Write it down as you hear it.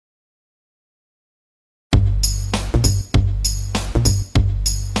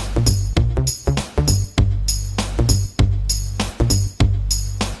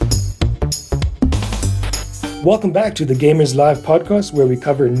Welcome back to the Gamers Live podcast, where we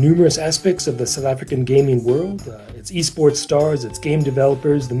cover numerous aspects of the South African gaming world. It's esports stars, it's game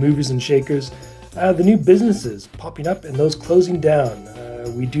developers, the movers and shakers, the new businesses popping up and those closing down.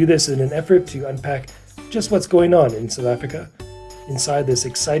 We do this in an effort to unpack just what's going on in South Africa inside this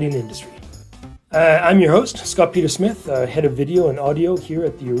exciting industry. I'm your host, Scott Peter Smith, head of video and audio here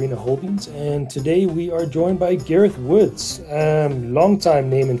at the Arena Holdings, and today we are joined by Gareth Woods, longtime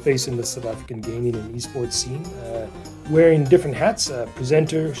name and face in the South African gaming and esports scene, wearing different hats,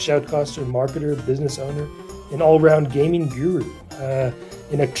 presenter, shoutcaster, marketer, business owner, an all-round gaming guru.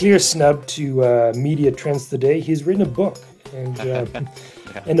 In a clear snub to media trends today, he's written a book, and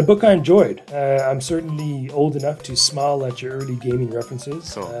and the book I enjoyed. I'm certainly old enough to smile at your early gaming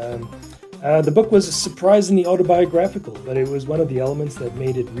references. Cool. The book was surprisingly autobiographical, but it was one of the elements that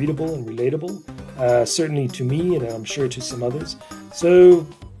made it readable and relatable, certainly to me and I'm sure to some others. So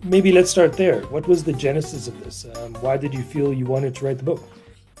maybe let's start there. What was the genesis of this? Why did you feel you wanted to write the book?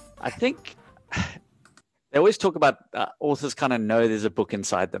 I think they always talk about authors kind of know there's a book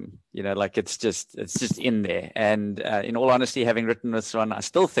inside them, like it's just in there. And in all honesty, having written this one, I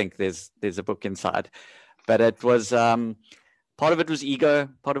still think there's a book inside, but it was part of it was ego,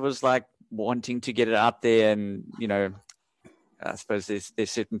 part of it was like wanting to get it out there. And, I suppose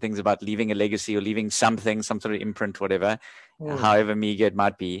there's certain things about leaving a legacy or leaving something, some sort of imprint, whatever, however meager it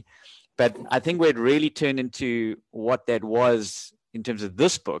might be. But I think where it really turned into what that was in terms of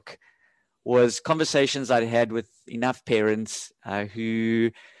this book was conversations I'd had with enough parents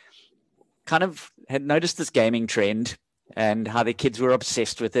who kind of had noticed this gaming trend and how their kids were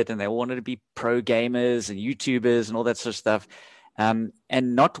obsessed with it and they all wanted to be pro gamers and YouTubers and all that sort of stuff. And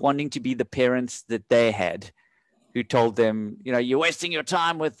not wanting to be the parents that they had who told them, you're wasting your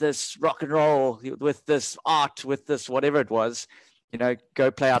time with this rock and roll, with this art, with this whatever it was,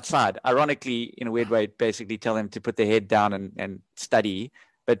 go play outside. Ironically, in a weird way, basically tell them to put their head down and study,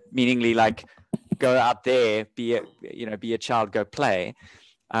 but meaningly like go out there, be a child, go play.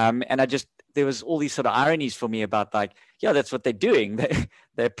 And there was all these sort of ironies for me about like, yeah, that's what they're doing.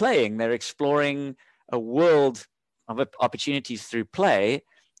 They're playing, they're exploring a world of opportunities through play,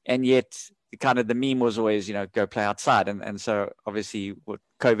 and yet kind of the meme was always, go play outside. And so obviously with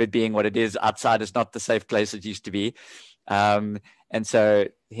COVID being what it is, outside is not the safe place it used to be. And so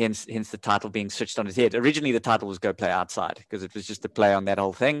hence the title being switched on its head. Originally the title was Go Play Outside because it was just a play on that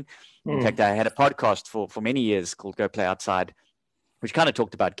whole thing. In fact, I had a podcast for many years called Go Play Outside, which kind of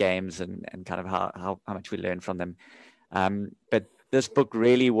talked about games and kind of how much we learn from them. But this book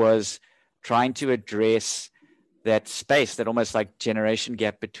really was trying to address that space, that almost like generation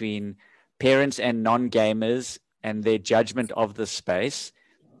gap between parents and non-gamers and their judgment of the space.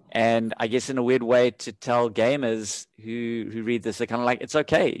 And I guess in a weird way to tell gamers who read this, they're kind of like, it's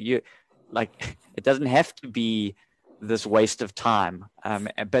okay. It doesn't have to be this waste of time.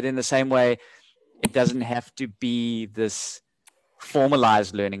 But in the same way, it doesn't have to be this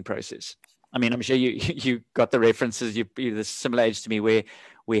formalized learning process. I mean, I'm sure you got the references. You're the similar age to me where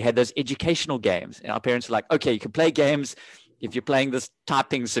we had those educational games and our parents were like, okay, you can play games if you're playing this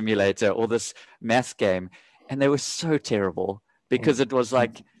typing simulator or this math game. And they were so terrible because it was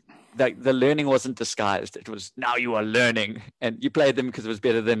like the learning wasn't disguised. It was, now you are learning, and you played them because it was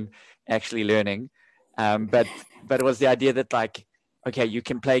better than actually learning. But it was the idea that like, okay, you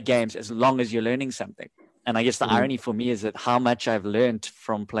can play games as long as you're learning something. And I guess the irony for me is that how much I've learned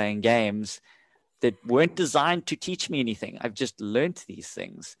from playing games that weren't designed to teach me anything. I've just learned these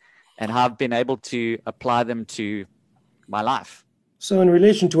things and how I've been able to apply them to my life. So in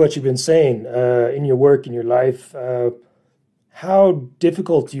relation to what you've been saying in your work, in your life, how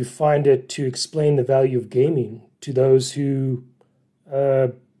difficult do you find it to explain the value of gaming to those who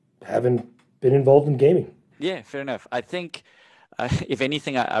haven't been involved in gaming? Yeah, fair enough. I think, if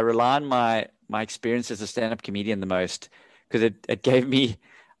anything, I rely on my experience as a stand-up comedian the most because it gave me,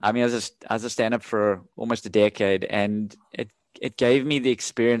 I mean, as a stand-up for almost a decade, and it gave me the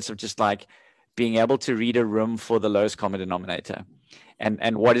experience of just like being able to read a room for the lowest common denominator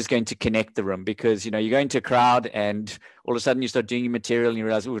and what is going to connect the room. Because, you go into a crowd and all of a sudden you start doing your material and you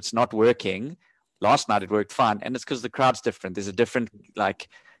realize, oh, it's not working. Last night it worked fine. And it's because the crowd's different. There's a different like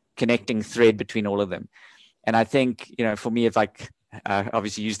connecting thread between all of them. And I think, for me, it's like,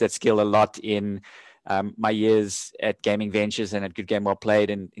 obviously use that skill a lot in my years at Gaming Ventures and at Good Game Well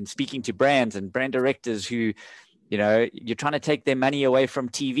Played, and in speaking to brands and brand directors who, you're trying to take their money away from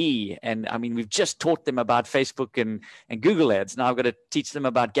TV. And I mean, we've just taught them about Facebook and Google ads. Now I've got to teach them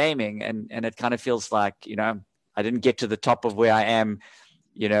about gaming. And it kind of feels like, I didn't get to the top of where I am,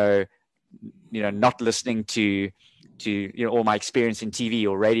 not listening to all my experience in TV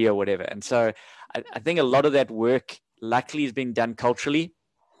or radio or whatever. And so I think a lot of that work luckily is being done culturally,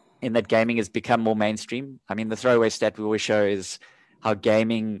 in that gaming has become more mainstream. I mean, the throwaway stat we always show is how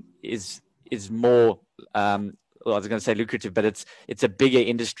gaming is more, well, I was going to say lucrative, but it's a bigger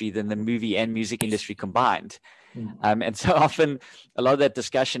industry than the movie and music industry combined. And so often a lot of that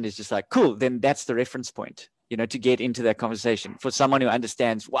discussion is just like, cool, then that's the reference point, to get into that conversation. For someone who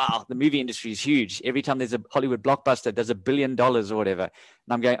understands, wow, the movie industry is huge. Every time there's a Hollywood blockbuster, it does $1 billion or whatever. And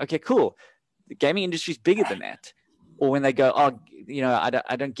I'm going, okay, cool. The gaming industry is bigger than that. Or when they go, oh,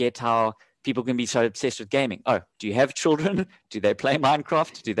 I don't get how people can be so obsessed with gaming. Oh, do you have children? Do they play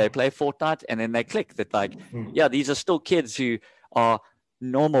Minecraft? Do they play Fortnite? And then they click that, like, yeah, these are still kids who are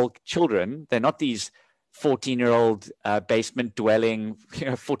normal children. They're not these 14-year-old basement dwelling,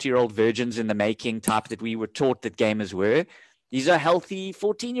 40-year-old virgins in the making type that we were taught that gamers were. These are healthy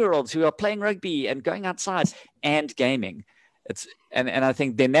 14-year-olds who are playing rugby and going outside and gaming. And I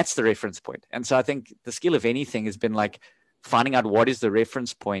think then that's the reference point. And so I think the skill of anything has been like finding out what is the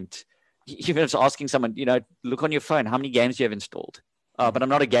reference point. Even if it's asking someone, look on your phone, how many games do you have installed? Oh, but I'm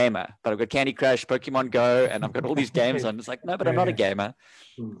not a gamer, but I've got Candy Crush, Pokemon Go, and I've got all these games on. It's like, no, but I'm not a gamer.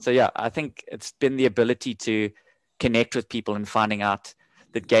 So yeah, I think it's been the ability to connect with people and finding out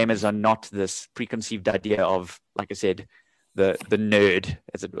that gamers are not this preconceived idea of, like I said, the nerd,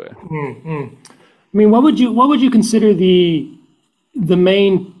 as it were. I mean, what would you consider the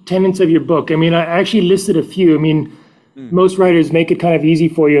main tenets of your book? I mean, I actually listed a few. I mean, most writers make it kind of easy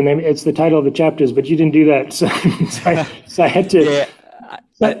for you, and then it's the title of the chapters, but you didn't do that. So I had to. Yeah,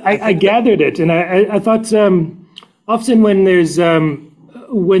 I gathered it, and I thought often when there's an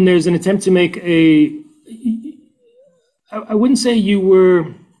attempt to make I wouldn't say you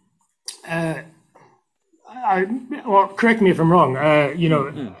were. Well, correct me if I'm wrong. I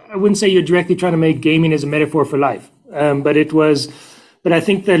wouldn't say you're directly trying to make gaming as a metaphor for life, but I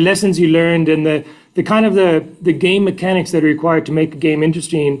think the lessons you learned and the kind of the game mechanics that are required to make a game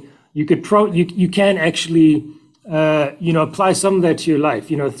interesting, you can actually apply some of that to your life.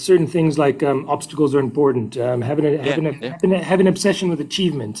 Certain things like obstacles are important. Having an obsession with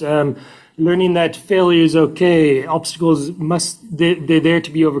achievement. Learning that failure is okay. Obstacles they're there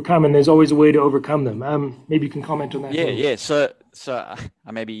to be overcome, and there's always a way to overcome them. Maybe you can comment on that. Yeah. So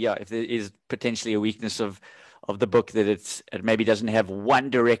maybe if there is potentially a weakness of the book, that it maybe doesn't have one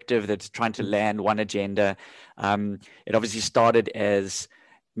directive that's trying to land one agenda. It obviously started as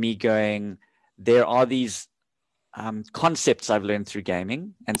me going, there are these concepts I've learned through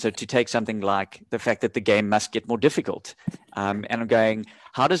gaming. And so to take something like the fact that the game must get more difficult, and I'm going,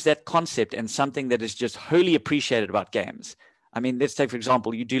 how does that concept and something that is just wholly appreciated about games? I mean, let's take, for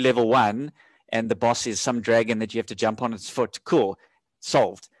example, you do level 1 and the boss is some dragon that you have to jump on its foot. Cool.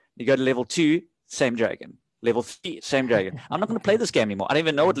 Solved. You go to level 2, same dragon. Level 3, same dragon. I'm not going to play this game anymore. I don't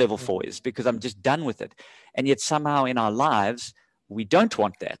even know what level 4 is because I'm just done with it. And yet somehow in our lives, we don't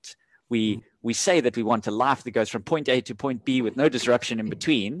want that. We say that we want a life that goes from point A to point B with no disruption in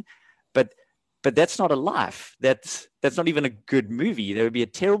between, but that's not a life. That's not even a good movie. There would be a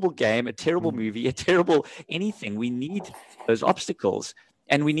terrible game, a terrible movie, a terrible anything. We need those obstacles,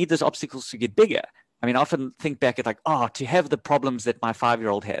 and we need those obstacles to get bigger. I mean, I often think back at to have the problems that my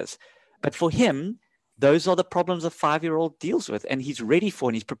 5-year-old has. But for him, those are the problems a 5-year-old deals with, and he's ready for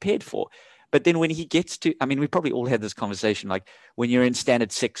and he's prepared for. But then when he gets to, I mean, we probably all had this conversation, like when you're in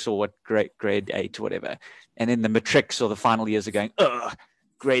standard 6 or grade 8 or whatever, and then the matrics or the final years are going, ugh,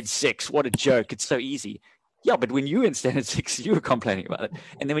 grade 6, what a joke. It's so easy. Yeah, but when you were in standard 6, you were complaining about it.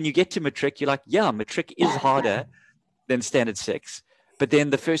 And then when you get to matric, you're like, yeah, matric is harder than standard 6. But then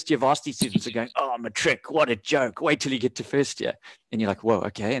the first year varsity students are going, oh, matric, what a joke. Wait till you get to first year. And you're like, whoa,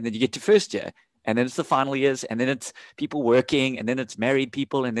 okay. And then you get to first year. And then it's the final years, and then it's people working, and then it's married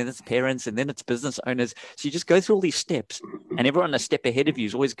people, and then it's parents, and then it's business owners. So you just go through all these steps, and everyone a step ahead of you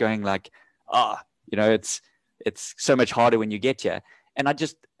is always going like, it's so much harder when you get here. And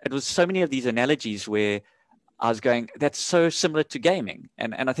it was so many of these analogies where I was going, that's so similar to gaming.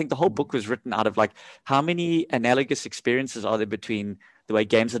 And I think the whole book was written out of like, how many analogous experiences are there between the way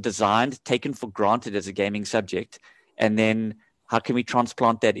games are designed, taken for granted as a gaming subject, and then how can we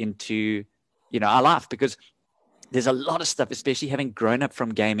transplant that into our life? Because there's a lot of stuff, especially having grown up from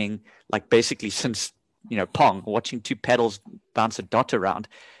gaming, like basically since, Pong, watching 2 paddles bounce a dot around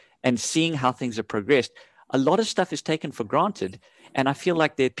and seeing how things have progressed. A lot of stuff is taken for granted. And I feel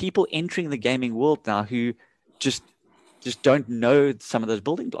like there are people entering the gaming world now who just don't know some of those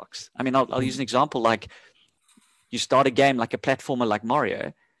building blocks. I mean, I'll use an example. Like you start a game like a platformer like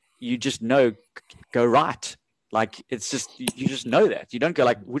Mario, you just know, go right. Like it's just, you just know that. You don't go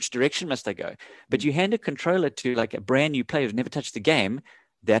like, which direction must I go? But you hand a controller to like a brand new player who's never touched the game.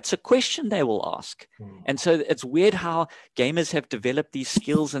 that's a question they will ask. And so it's weird how gamers have developed these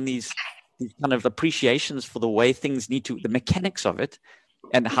skills and these kind of appreciations for the way things need to, the mechanics of it,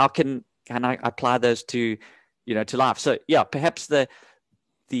 and how can I apply those to, to life. So yeah, perhaps the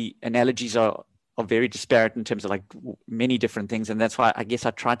analogies are very disparate in terms of like many different things. And that's why I guess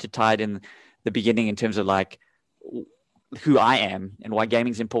I tried to tie it in the beginning in terms of like who I am and why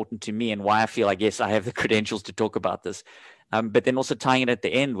gaming is important to me and why I feel, I guess, I have the credentials to talk about this. But then also tying it at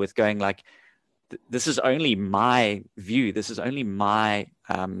the end with going like, this is only my view. This is only my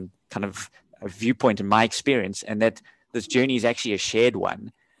kind of a viewpoint and my experience, and that this journey is actually a shared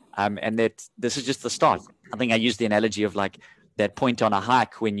one. And that this is just the start. I think I used the analogy of like that point on a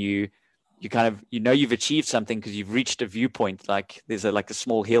hike when you kind of, you've achieved something because you've reached a viewpoint, like there's a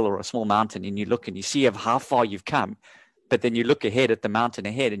small hill or a small mountain, and you look and you see of how far you've come. But then you look ahead at the mountain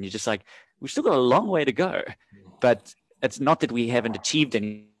ahead and you're just like, we've still got a long way to go. But it's not that we haven't achieved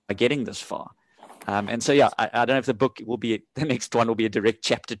any by getting this far. And so, yeah, I don't know if the book will be, the next one will be a direct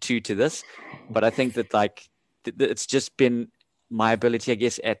chapter 2 to this, but I think that like, it's just been my ability, I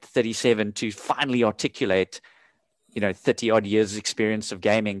guess, at 37 to finally articulate, 30 odd years experience of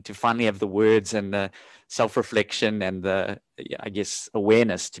gaming, to finally have the words and the self-reflection and the, I guess,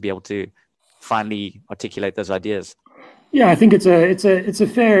 awareness to be able to finally articulate those ideas. Yeah, I think it's a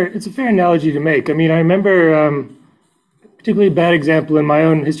fair analogy to make. I mean, I remember particularly a bad example in my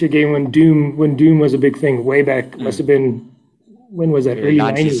own history of gaming when Doom was a big thing way back. Must have been, when was that? Early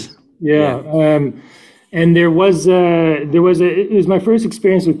 90s. Yeah. And it was my first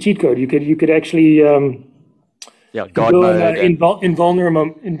experience with cheat code. You could actually God go mode in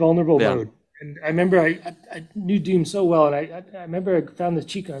invulnerable mode. And I remember I knew Doom so well, and I remember I found this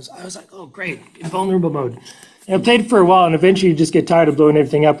cheat code. I was like, oh great, invulnerable mode. And I played it for a while, and eventually you just get tired of blowing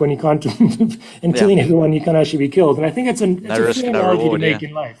everything up when you can't and killing everyone you can't actually be killed. And I think it's a fair analogy to make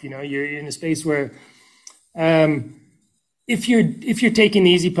in life. You're in a space where if you're taking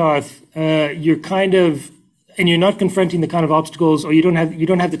the easy path, you're kind of, and you're not confronting the kind of obstacles, or you don't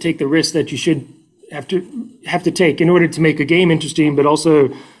have to take the risk that you should have to take in order to make a game interesting. But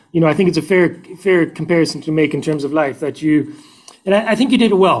also, I think it's a fair comparison to make in terms of life, that you. And I think you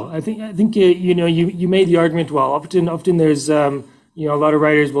did it well. I think you made the argument well. Often there's a lot of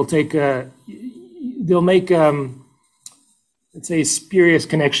writers will take they'll make let's say spurious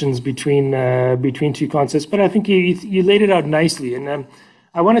connections between two concepts. But I think you laid it out nicely. And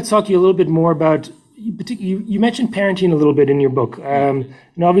I want to talk to you a little bit more about you mentioned parenting a little bit in your book. And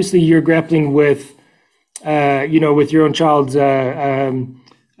obviously you're grappling with with your own child's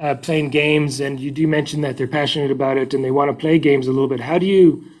playing games, and you do mention that they're passionate about it and they want to play games a little bit. How do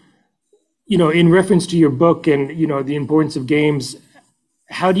you, in reference to your book and the importance of games,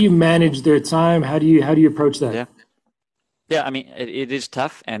 how do you manage their time? How do you approach that? Yeah. I mean, it is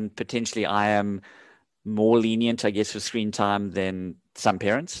tough, and potentially I am more lenient, I guess, with screen time than some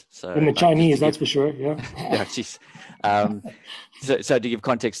parents. So in the Chinese, that's for sure. Yeah. Yeah. Geez. So to give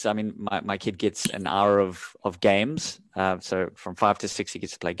context, I mean, my kid gets an hour of games. So from 5 to 6, he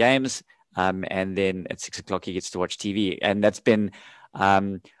gets to play games. And then at 6 o'clock, he gets to watch TV. And that's been,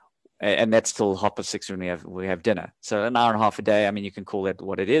 and that's till 6:30 when we have dinner. So an hour and a half a day. I mean, you can call it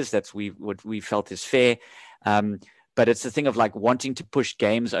what it is. That's what we felt is fair. But it's the thing of like wanting to push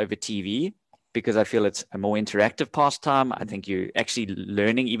games over TV, because I feel it's a more interactive pastime. I think you're actually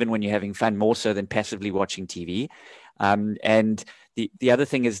learning even when you're having fun, more so than passively watching TV. And the other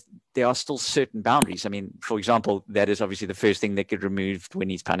thing is there are still certain boundaries. I mean, for example, that is obviously the first thing that get removed when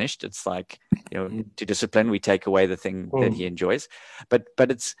he's punished. It's like, to discipline, we take away the thing that he enjoys. But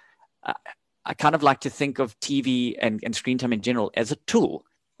it's, I kind of like to think of TV and screen time in general as a tool.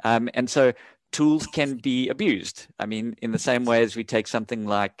 And so tools can be abused. I mean, in the same way as we take something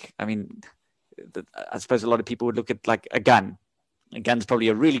like, I suppose a lot of people would look at like a gun. A gun's probably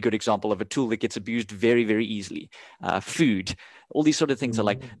a really good example of a tool that gets abused very, very easily. Food, all these sort of things are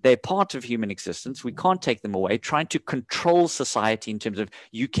like, they're part of human existence. We can't take them away. Trying to control society in terms of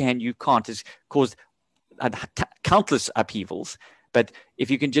you can, you can't has caused countless upheavals. But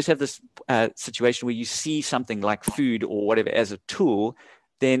if you can just have this situation where you see something like food or whatever as a tool,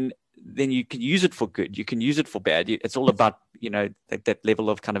 then you can use it for good. You can use it for bad. It's all about, that level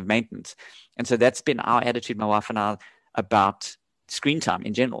of kind of maintenance. And so that's been our attitude, my wife and I, about screen time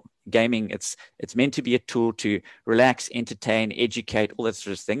in general. Gaming, it's meant to be a tool to relax, entertain, educate, all that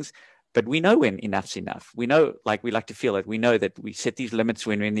sort of things. But we know when enough's enough. We know, like, we like to feel it. We know that we set these limits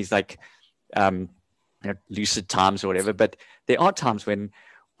when we're in these like lucid times or whatever. But there are times when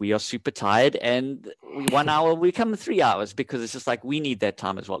we are super tired and 1 hour, we come 3 hours, because it's just like we need that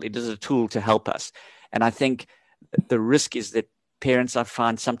time as well. It is a tool to help us. And I think the risk is that parents, I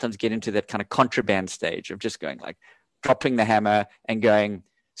find, sometimes get into that kind of contraband stage of just going like dropping the hammer and going,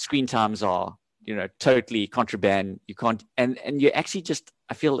 screen times are, totally contraband. You can't, and you actually just,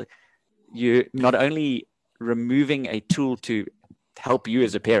 I feel you're not only removing a tool to help you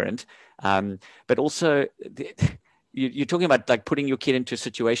as a parent, but also you're talking about like putting your kid into a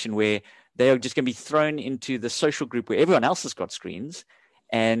situation where they are just going to be thrown into the social group where everyone else has got screens,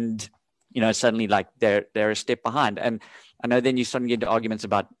 and suddenly like they're a step behind. And I know then you start to get into arguments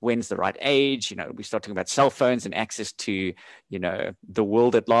about when's the right age. We start talking about cell phones and access to the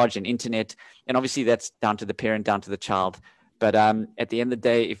world at large and internet, and obviously that's down to the parent, down to the child. But at the end of the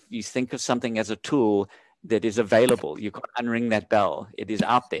day, if you think of something as a tool that is available, you can't unring that bell. It is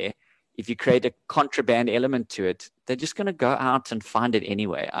out there. If you create a contraband element to it, they're just going to go out and find it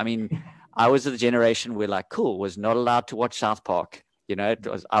anyway. I mean, I was of the generation where like, cool, was not allowed to watch South Park. I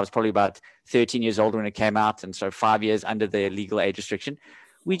was probably about 13 years old when it came out. And so 5 years under the legal age restriction,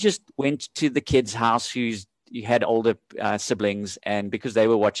 we just went to the kid's house who had older siblings. And because they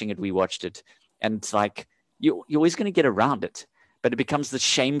were watching it, we watched it. And it's like, you're always going to get around it, but it becomes the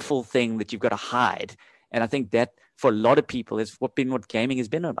shameful thing that you've got to hide. And I think that for a lot of people is what gaming has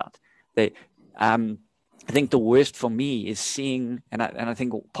been about. I think the worst for me is seeing, and I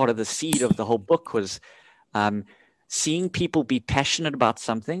think part of the seed of the whole book was seeing people be passionate about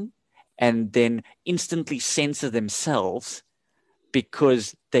something and then instantly censor themselves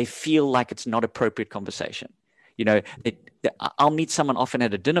because they feel like it's not appropriate conversation. I'll meet someone often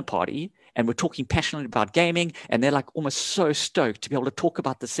at a dinner party and we're talking passionately about gaming, and they're like almost so stoked to be able to talk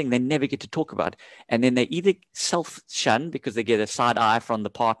about this thing they never get to talk about. And then they either self-shun because they get a side eye from the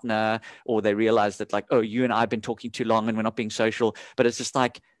partner, or they realize that like, oh, you and I have been talking too long and we're not being social. But it's just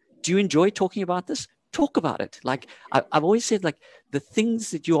like, do you enjoy talking about this? Talk about it. Like I've always said, like the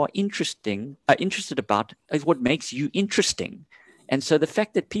things that you are interested about is what makes you interesting. And so the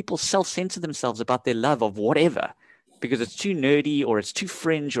fact that people self-censor themselves about their love of whatever, because it's too nerdy or it's too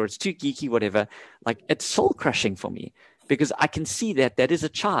fringe or it's too geeky, whatever, like it's soul crushing for me, because I can see that is a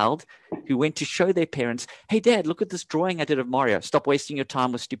child who went to show their parents, hey, Dad, look at this drawing I did of Mario. Stop wasting your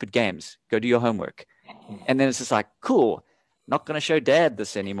time with stupid games. Go do your homework. And then it's just like, cool, not going to show Dad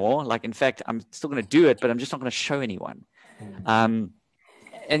this anymore. Like, in fact, I'm still going to do it, but I'm just not going to show anyone. And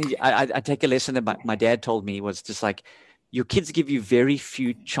I take a lesson that my dad told me was just like, your kids give you very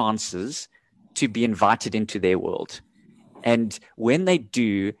few chances to be invited into their world. And when they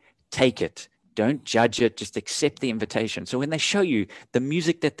do, take it. Don't judge it. Just accept the invitation. So when they show you the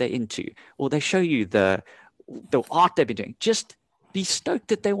music that they're into, or they show you the art they've been doing, just be stoked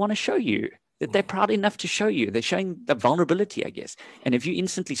that they want to show you, that they're proud enough to show you. They're showing the vulnerability, I guess. And if you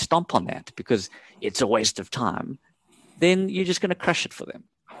instantly stomp on that because it's a waste of time, then you're just going to crush it for them.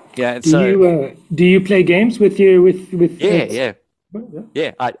 Yeah. Do you play games with Yeah.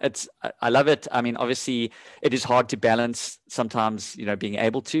 Yeah, I love it. I mean, obviously, it is hard to balance sometimes, being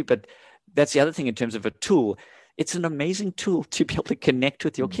able to, but that's the other thing in terms of a tool. It's an amazing tool to be able to connect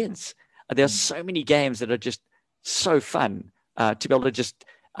with your kids. There are so many games that are just so fun to be able to just.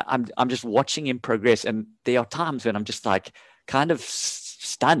 I'm just watching him progress, and there are times when I'm just like kind of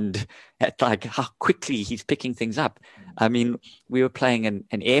stunned at like how quickly he's picking things up. I mean, we were playing an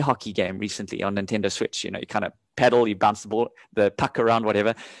air hockey game recently on Nintendo Switch. You kind of paddle, you bounce the puck around,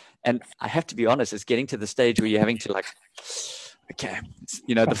 whatever. And I have to be honest, it's getting to the stage where you're having to like, okay,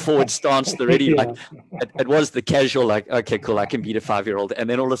 the forward stance, the ready, like it was the casual, like, okay, cool, I can beat a 5-year-old. And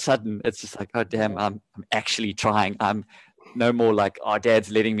then all of a sudden it's just like, oh damn, I'm actually trying. I'm no more like, oh,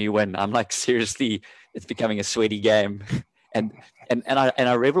 Dad's letting me win. I'm like, seriously, it's becoming a sweaty game. And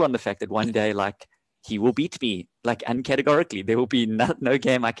I revel on the fact that one day, like, he will beat me, like, uncategorically. There will be no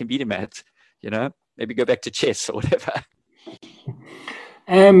game I can beat him at, maybe go back to chess or whatever.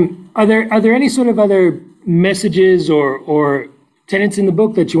 Are there any sort of other messages or tenets in the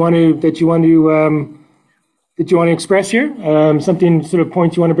book that you want to express here? Something sort of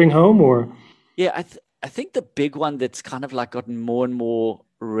points you want to bring home, or? Yeah, I think the big one that's kind of like gotten more and more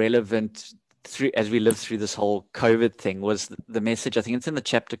relevant as we live through this whole COVID thing was the message. I think it's in the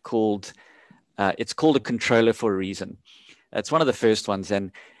chapter called it's called A Controller for a Reason. It's one of the first ones,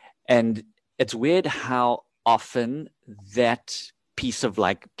 and it's weird how often that piece of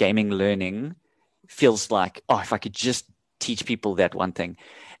like gaming learning feels like, oh, if I could just teach people that one thing.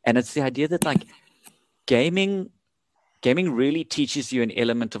 And it's the idea that like gaming really teaches you an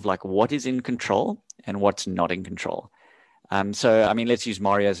element of like what is in control and what's not in control. So, I mean, let's use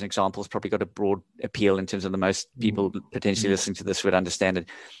Mario as an example. It's probably got a broad appeal in terms of the most people potentially listening to this would understand it.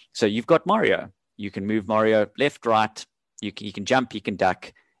 So you've got Mario. You can move Mario left, right. You can jump, you can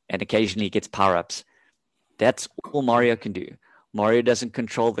duck, and occasionally he gets power-ups. That's all Mario can do. Mario doesn't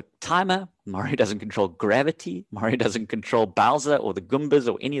control the timer. Mario doesn't control gravity. Mario doesn't control Bowser or the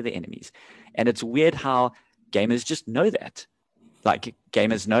Goombas or any of the enemies. And it's weird how gamers just know that. Like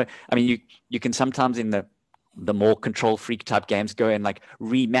gamers know. I mean, you can sometimes in the more control freak type games go and like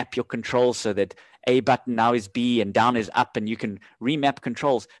remap your controls so that A button now is B and down is up, and you can remap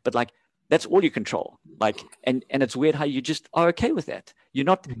controls. But like that's all you control. Like, and it's weird how you just are okay with that. You're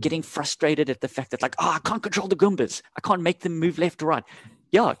not getting frustrated at the fact that like, I can't control the Goombas. I can't make them move left or right.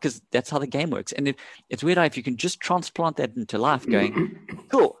 Yeah, because that's how the game works. And it's weird how if you can just transplant that into life going,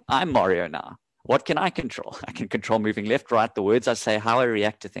 cool, I'm Mario now. What can I control? I can control moving left, right, the words I say, how I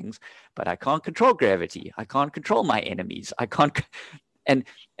react to things, but I can't control gravity. I can't control my enemies. I can't. And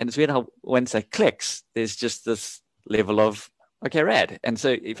it's weird how once it clicks, there's just this level of, okay, rad. And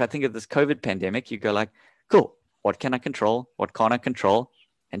so if I think of this COVID pandemic, you go like, cool, what can I control? What can't I control?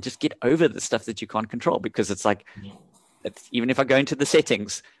 And just get over the stuff that you can't control, because it's like, even if I go into the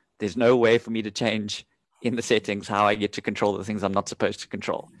settings, there's no way for me to change in the settings how I get to control the things I'm not supposed to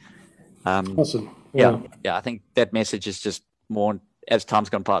control. Awesome. Yeah. I think that message is just more, as time's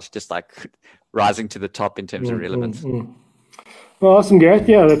gone past, just like rising to the top in terms of relevance. Well, awesome, Gareth.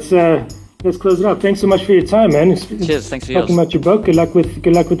 Yeah, let's close it up. Thanks so much for your time, man. Cheers. Thanks for yours. Talking about your book. Good luck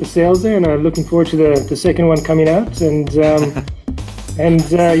with the sales there, and I'm looking forward to the second one coming out. And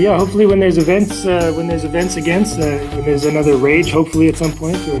yeah, hopefully when there's events again, when there's another Rage, hopefully at some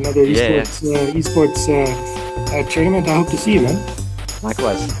point, or another esports tournament, I hope to see you, man.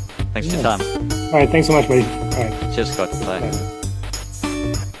 Likewise. Thanks for your time. All right. Thanks so much, buddy. All right. Cheers, Scott. Bye.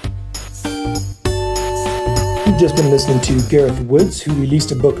 You've just been listening to Gareth Woods, who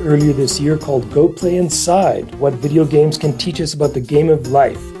released a book earlier this year called Go Play Inside: What Video Games Can Teach Us About the Game of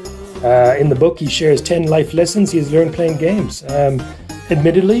Life. In the book, he shares 10 life lessons he has learned playing games.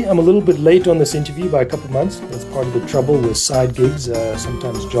 Admittedly, I'm a little bit late on this interview by a couple months. That's part of the trouble with side gigs.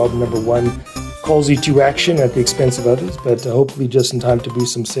 Sometimes job number one calls you to action at the expense of others, but hopefully just in time to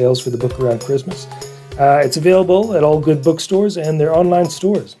boost some sales for the book around Christmas. It's available at all good bookstores and their online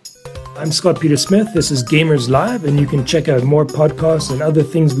stores. I'm Scott Peter Smith. This is Gamers Live, and you can check out more podcasts and other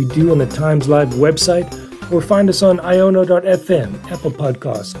things we do on the Times Live website, or find us on iono.fm, Apple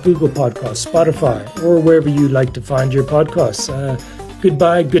Podcasts, Google Podcasts, Spotify, or wherever you like to find your podcasts.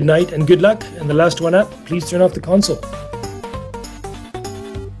 Goodbye, good night, and good luck. And the last one up, please turn off the console.